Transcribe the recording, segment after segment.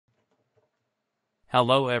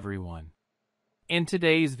Hello everyone. In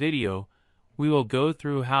today's video, we will go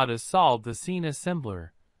through how to solve the scene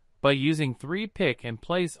assembler by using 3 pick and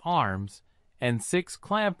place arms and 6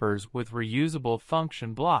 clampers with reusable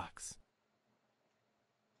function blocks.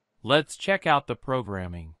 Let's check out the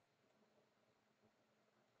programming.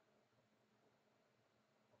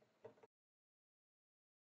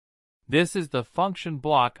 This is the function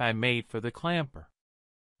block I made for the clamper.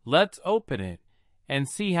 Let's open it and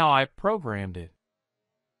see how I programmed it.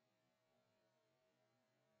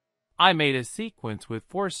 I made a sequence with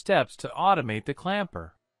 4 steps to automate the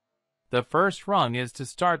clamper. The first rung is to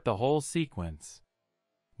start the whole sequence.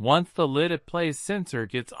 Once the lid at place sensor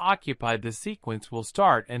gets occupied, the sequence will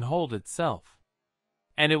start and hold itself.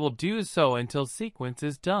 And it will do so until sequence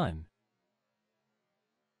is done.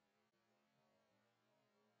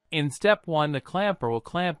 In step 1, the clamper will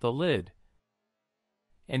clamp the lid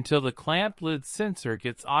until the clamped lid sensor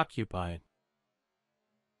gets occupied.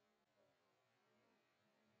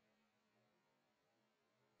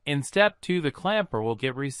 In step 2, the clamper will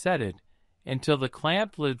get resetted until the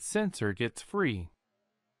clamped lid sensor gets free.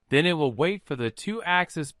 Then it will wait for the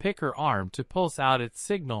 2-axis picker arm to pulse out its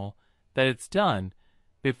signal that it's done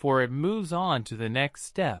before it moves on to the next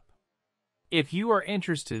step. If you are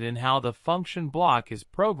interested in how the function block is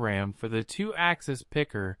programmed for the 2-axis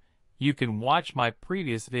picker, you can watch my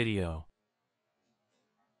previous video.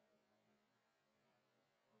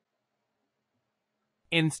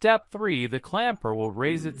 In step 3, the clamper will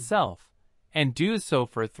raise itself and do so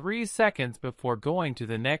for 3 seconds before going to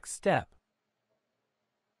the next step.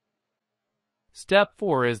 Step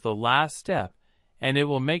 4 is the last step, and it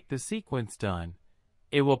will make the sequence done.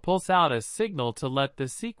 It will pulse out a signal to let the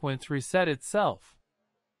sequence reset itself.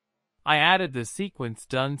 I added the sequence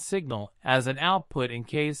done signal as an output in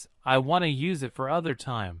case I want to use it for other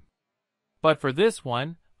time. But for this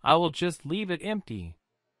one, I will just leave it empty.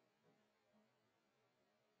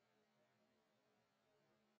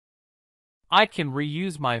 I can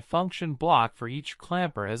reuse my function block for each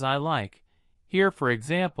clamper as I like. Here, for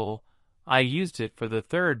example, I used it for the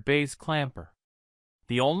 3rd base clamper.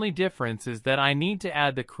 The only difference is that I need to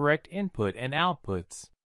add the correct input and outputs.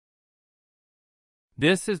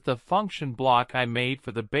 This is the function block I made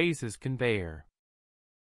for the bases conveyor.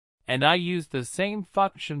 And I used the same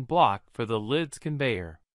function block for the lids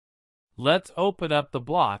conveyor. Let's open up the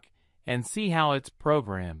block and see how it's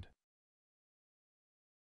programmed.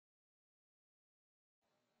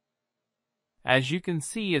 As you can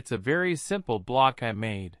see, it's a very simple block I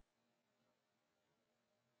made.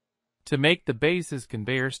 To make the bases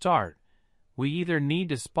conveyor start, we either need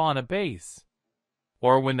to spawn a base,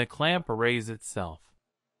 or when the clamp arrays itself.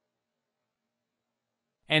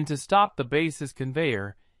 And to stop the bases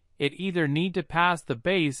conveyor, it either need to pass the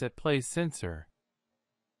base at place sensor,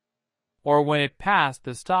 or when it passed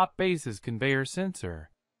the stop bases conveyor sensor.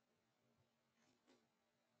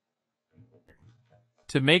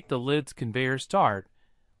 To make the lids conveyor start,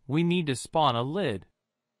 we need to spawn a lid.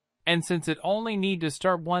 And since it only need to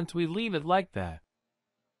start once, we leave it like that.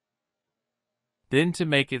 Then to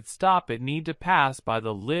make it stop, it need to pass by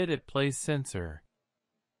the lid at place sensor.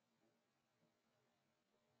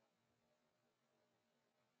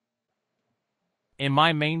 In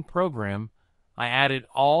my main program, I added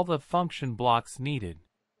all the function blocks needed.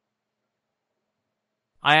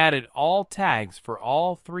 I added all tags for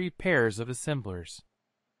all 3 pairs of assemblers.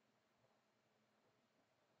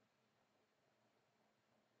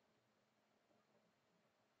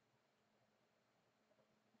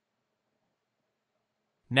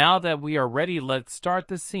 Now that we are ready, let's start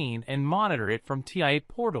the scene and monitor it from TIA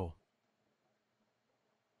portal.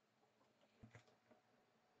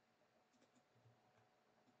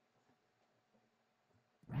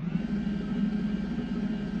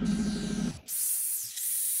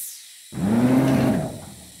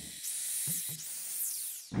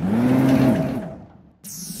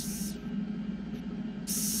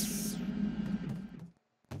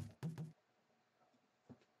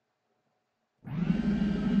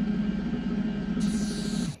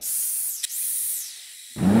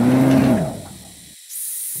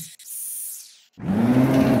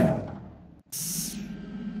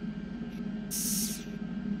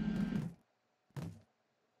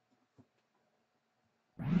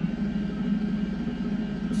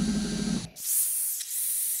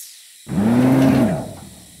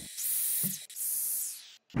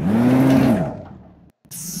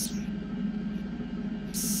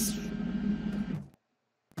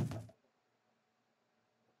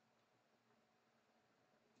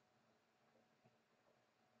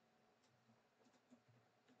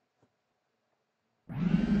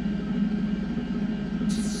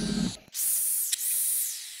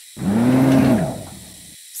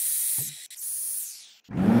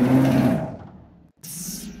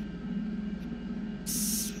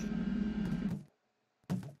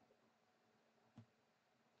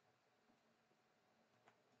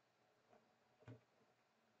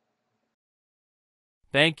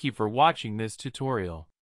 Thank you for watching this tutorial.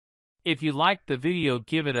 If you liked the video,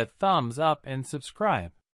 give it a thumbs up and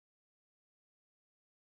subscribe.